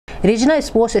Regional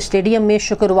sports stadium में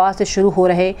शुक्रवार से शुरू हो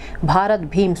रहे भारत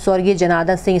भीम स्वर्गीय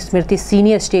जनार्दन सिंह स्मृति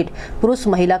सीनियर स्टेट पुरुष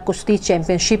महिला कुश्ती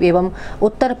चैंपियनशिप एवं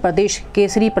उत्तर प्रदेश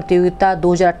केसरी प्रतियोगिता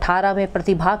 2018 में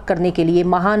प्रतिभाग करने के लिए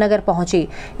महानगर पहुंचे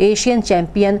एशियन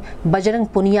चैंपियन बजरंग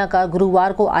पुनिया का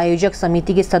गुरुवार को आयोजक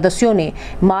समिति के सदस्यों ने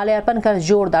माल्यार्पण कर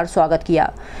जोरदार स्वागत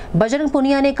किया। बजरंग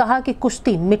पुनिया ने कहा कि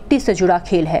कुश्ती मिट्टी से जुड़ा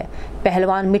खेल है,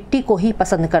 पहलवान मिट्टी को ही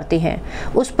पसंद करते हैं,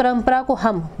 उस परंपरा को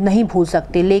हम नहीं भूल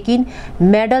सकते, लेकिन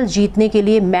मेडल जीतने के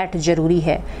लिए मैट जरूरी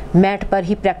है। मैट पर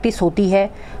ही प्रैक्टिस होती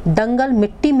है। दंगल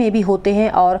मिट्टी में भी होते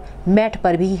हैं और मैट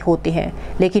पर भी होते हैं,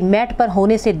 लेकिन मैट पर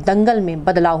होने से दंगल में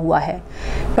बदलाव हुआ है।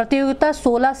 प्रतियोगिता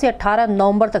 16 से 18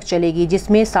 नवंबर तक चलेगी,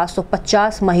 जिसमें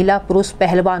 750 महिला पुरुष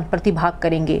पहलवान प्रतिभाग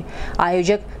करेंगे।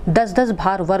 आयोजक 10-10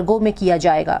 भार वर्गों में किया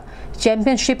जाएगा।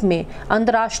 चैंपियनशिप में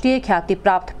अंतर्राष्ट्रीय ख्याति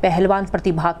प्राप्त पहलवान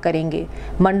प्रतिभाग करेंगे।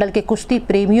 मंडल के कुश्ती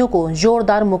प्रेमियों को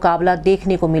जोरदार मुकाबला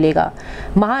देखने को मिलेगा।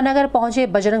 महानगर पहुंचे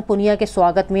बजरंग पुनिया के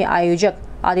स्वागत में आयोजक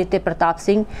आदित्य प्रताप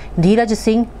सिंह, धीरज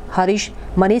सिंह, हरीश,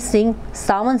 मनीष सिंह,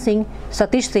 सावन सिंह,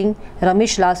 सतीश सिंह,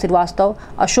 रमेश लाल श्रीवास्तव,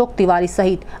 अशोक तिवारी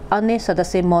सहित अन्य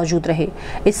सदस्य मौजूद रहे।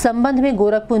 इस संबंध में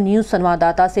गोरखपुर न्यूज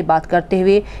संवाददाता से बात करते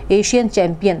हुए एशियन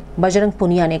चैंपियन बजरंग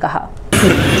पुनिया ने कहा।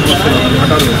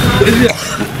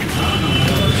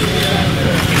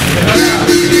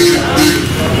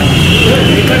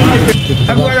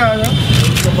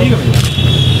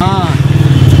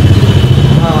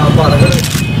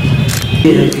 तो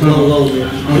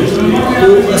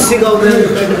 80 गाँव में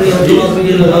तो आप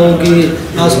ये लगाओ कि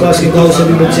आसपास के गांव से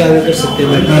भी बच्चे आगे कर सकते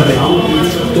हैं बैठ पे।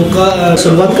 तो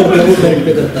शुरुआत करते हैं वो बैठ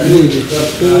पे करता है,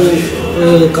 तो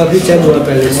काफ़ी चेंज हुआ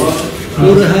पहले से।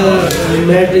 और है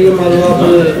मैट, ये मान लो आप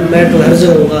मैट हर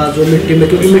जगह होगा जो मिट्टी में,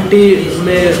 क्योंकि मिट्टी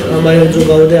में हमारे जो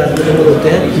गाँव देहात में जंगल होते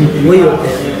हैं वही होते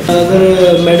हैं। अगर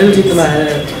मेडल जीतना है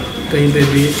कहीं पे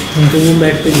भी तो वो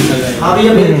मैट पे जीता जाए।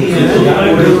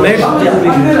 मैट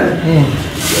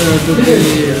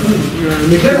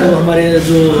मिट्टी तो हमारे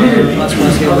जो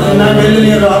आसपास के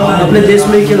अपने देश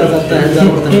में ही खेला जाता है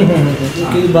ज़्यादातर,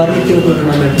 क्योंकि बाहर मिट्टी में कोई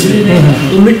टूर्नामेंट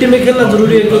तो मिट्टी में खेलना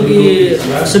ज़रूरी है, क्योंकि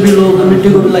सभी लोग मिट्टी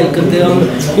को भी लाइक करते हैं हम,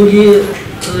 क्योंकि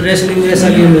रेसलिंग ऐसा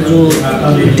गेम है जो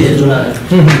मिट्टी से जुड़ा है।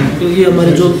 क्योंकि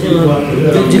हमारे जो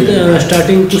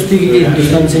स्टार्टिंग कुश्ती की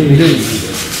हिंदुस्तान से मिली,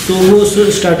 तो वो उस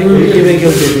स्टार्टिंग में मिट्टी में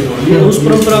खेलते थे। उस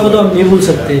परंपरा को तो हम नहीं भूल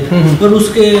सकते, पर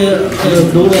उसके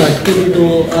दो हट के भी तो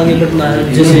आगे बढ़ना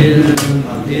है, जैसे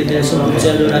ये सब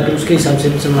चल रहा है उसके हिसाब से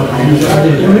चलना है।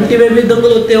 तो मिट्टी में भी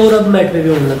दंगल होते हैं और अब मैट पे भी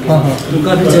होने लगे, तो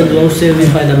काफ़ी चेंज हुआ, उससे भी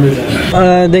फायदा मिल रहा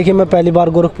है। देखिए, मैं पहली बार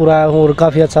गोरखपुर आया हूँ और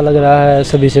काफ़ी अच्छा लग रहा है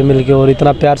सभी से मिलके, और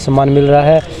इतना प्यार सम्मान मिल रहा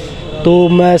है। तो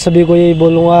मैं सभी को यही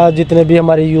बोलूँगा, जितने भी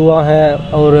हमारे युवा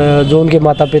हैं और जो उनके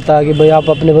माता पिता, कि भाई आप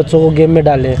अपने बच्चों को गेम में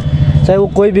डालें, चाहे वो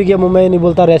कोई भी गेम हो। मैं नहीं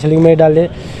बोलता रेसलिंग में ही डालें,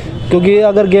 क्योंकि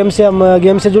अगर गेम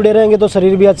से जुड़े रहेंगे तो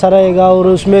शरीर भी अच्छा रहेगा और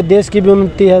उसमें देश की भी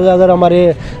उन्नति है। अगर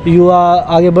हमारे युवा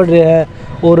आगे बढ़ रहे हैं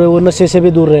और वो नशे से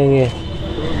भी दूर रहेंगे,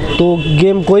 तो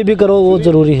गेम कोई भी करो वो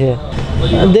ज़रूरी है।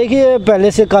 देखिए,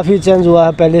 पहले से काफ़ी चेंज हुआ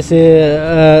है। पहले से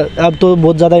अब तो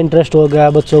बहुत ज़्यादा इंटरेस्ट हो गया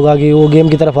है बच्चों का कि वो गेम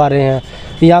की तरफ आ रहे हैं।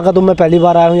 यहाँ का तो मैं पहली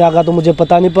बार आया हूँ, यहाँ का तो मुझे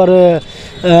पता नहीं, पर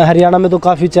हरियाणा में तो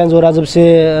काफ़ी चेंज हो रहा है जब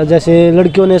से, जैसे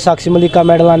लड़कियों ने साक्षी मलिक का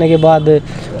मेडल आने के बाद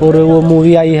और वो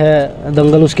मूवी आई है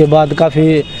दंगल, उसके बाद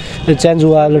काफ़ी चेंज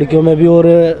हुआ है लड़कियों में भी। और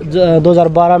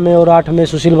 2012 में और 8 में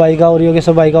सुशील भाई का और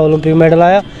योगेश्वर भाई का ओलंपिक मेडल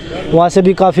आया, वहाँ से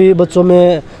भी काफ़ी बच्चों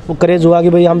में वो क्रेज़ हुआ कि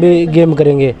भाई हम भी गेम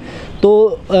करेंगे।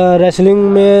 तो रेसलिंग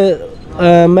में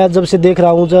मैं जब से देख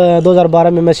रहा हूँ, 2012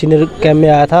 में मैं सीनियर कैंप में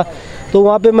आया था, तो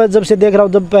वहाँ पे मैं जब से देख रहा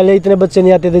हूँ, जब पहले इतने बच्चे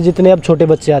नहीं आते थे जितने अब छोटे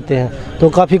बच्चे आते हैं, तो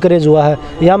काफ़ी क्रेज़ हुआ है।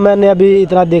 यहाँ मैंने अभी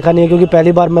इतना देखा नहीं है, क्योंकि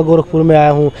पहली बार मैं गोरखपुर में आया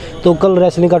हूँ। तो कल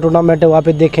रेसलिंग का टूर्नामेंट है, वहाँ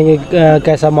पे देखेंगे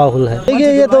कैसा माहौल है।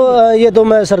 देखिए, ये तो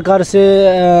मैं सरकार से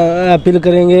अपील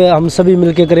करेंगे, हम सभी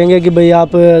मिलके करेंगे कि भाई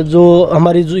आप जो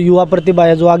हमारी युवा प्रतिभा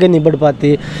है जो आगे नहीं बढ़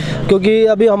पाती, क्योंकि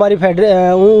अभी हमारी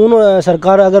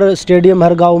सरकार अगर स्टेडियम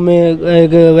हर गाँव में एक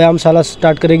व्यायामशाला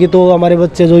स्टार्ट करेगी तो हमारे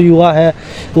बच्चे जो युवा हैं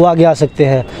वो आगे आ सकते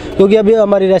हैं। क्योंकि अभी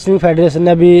हमारी रेसलिंग फेडरेशन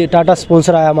ने अभी टाटा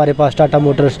स्पॉन्सर आया हमारे पास, टाटा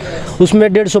मोटर्स, उसमें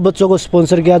 150 बच्चों को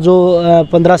स्पॉन्सर किया, जो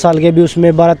 15 साल के भी,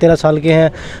 उसमें 12-13 साल के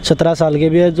हैं, 17 साल के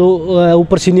भी है, जो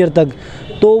ऊपर सीनियर तक।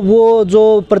 तो वो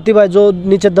जो प्रतिभा जो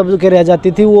नीचे दब के रह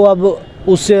जाती थी, वो अब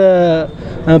उससे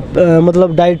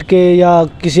मतलब डाइट के या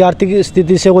किसी आर्थिक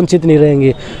स्थिति से वंचित नहीं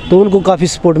रहेंगे, तो उनको काफ़ी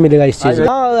सपोर्ट मिलेगा इस चीज़ में।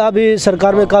 हाँ, अभी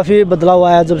सरकार में काफ़ी बदलाव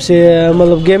आया जब से,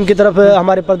 मतलब गेम की तरफ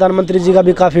हमारे प्रधानमंत्री जी का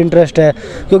भी काफ़ी इंटरेस्ट है,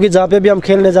 क्योंकि जहाँ पे भी हम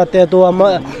खेलने जाते हैं तो हम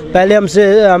पहले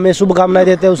हमें शुभकामनाएं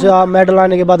देते हैं, उसे मेडल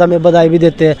आने के बाद हमें बधाई भी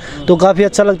देते हैं। तो काफ़ी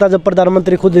अच्छा लगता है जब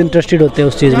प्रधानमंत्री खुद इंटरेस्टेड होते हैं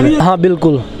उस चीज़ में। हाँ,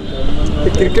 बिल्कुल।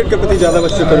 क्रिकेट के प्रति ज़्यादा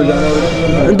बच्चों का रुझान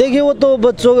है? देखिए वो तो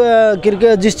बच्चों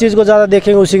क्रिकेट जिस चीज़ को ज़्यादा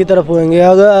देखेंगे उसी की तरफ होंगे।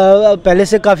 अगर पहले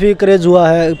से काफ़ी क्रेज़ हुआ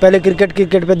है, पहले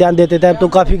क्रिकेट पे ध्यान देते थे, अब तो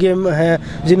काफ़ी गेम हैं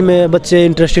जिनमें बच्चे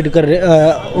इंटरेस्टेड कर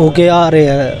रहे होके आ रहे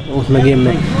हैं उसमें गेम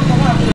में।